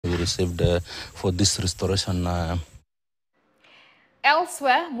received for this restoration.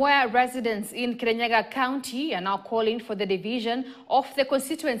 Elsewhere, Mwea residents in Kirinyaga County are now calling for the division of the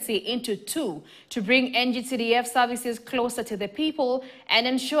constituency into two to bring NGTDF services closer to the people and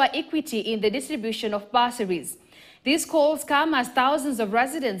ensure equity in the distribution of bursaries. These calls come as thousands of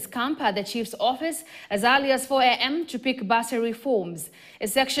residents camp at the chief's office as early as 4 a.m. to pick bursary forms. A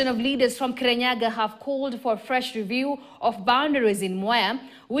section of leaders from Kirinyaga have called for a fresh review of boundaries in Mwea,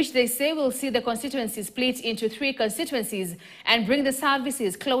 which they say will see the constituency split into 3 constituencies and bring the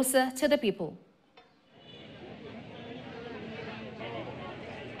services closer to the people.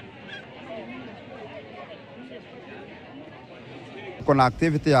 Kuna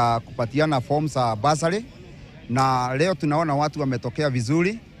activity ya kupatiana forms za bursary. Na leo tunaona watu wametokea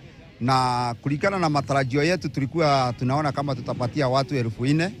vizuri, na kulingana na matarajio yetu tulikuwa tunaona kama tutapatia watu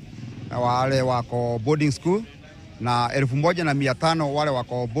 4,000 wale wako boarding school na 1,500 wale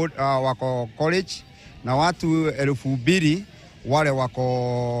wako college na watu 2,000 wale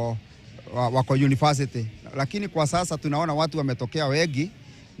wako university. Lakini kwa sasa tunaona watu wametokea wengi,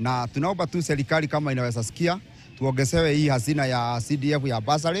 na tunaomba tu serikali kama inaweza sikia tuongezewe hii hazina ya CDF ya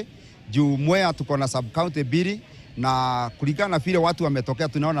bursary. Juu Mwea tuko na sub county 2 na kulingana na vile watu wametokea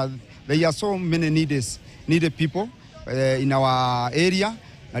tunaona there are so many needed people in our area,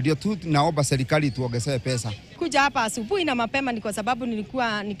 na ndio tu naomba serikali tuongezee pesa. Kuja hapa asubuhi na mapema ni kwa sababu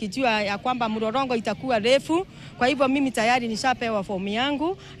nilikuwa nikijua ya kwamba mlolongo itakuwa refu, kwa hivyo mimi tayari nishapewa fomu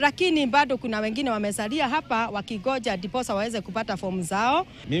yangu, lakini bado kuna wengine wamesalia hapa wakigoja diposa waweze kupata fomu zao.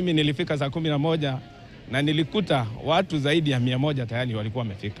 Mimi nilifika saa 11 na nilikuta watu zaidi ya 100 tayari walikuwa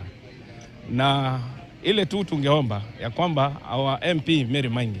wamefika. Na ile tu tungeomba ya kwamba our MP Mary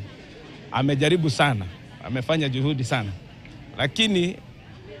Maingi amejaribu sana, amefanya juhudi sana, lakini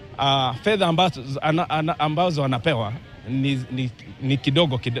fedha ambazo anapewa ni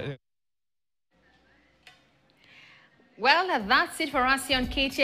kidogo. Well, that's it for us here on KTN.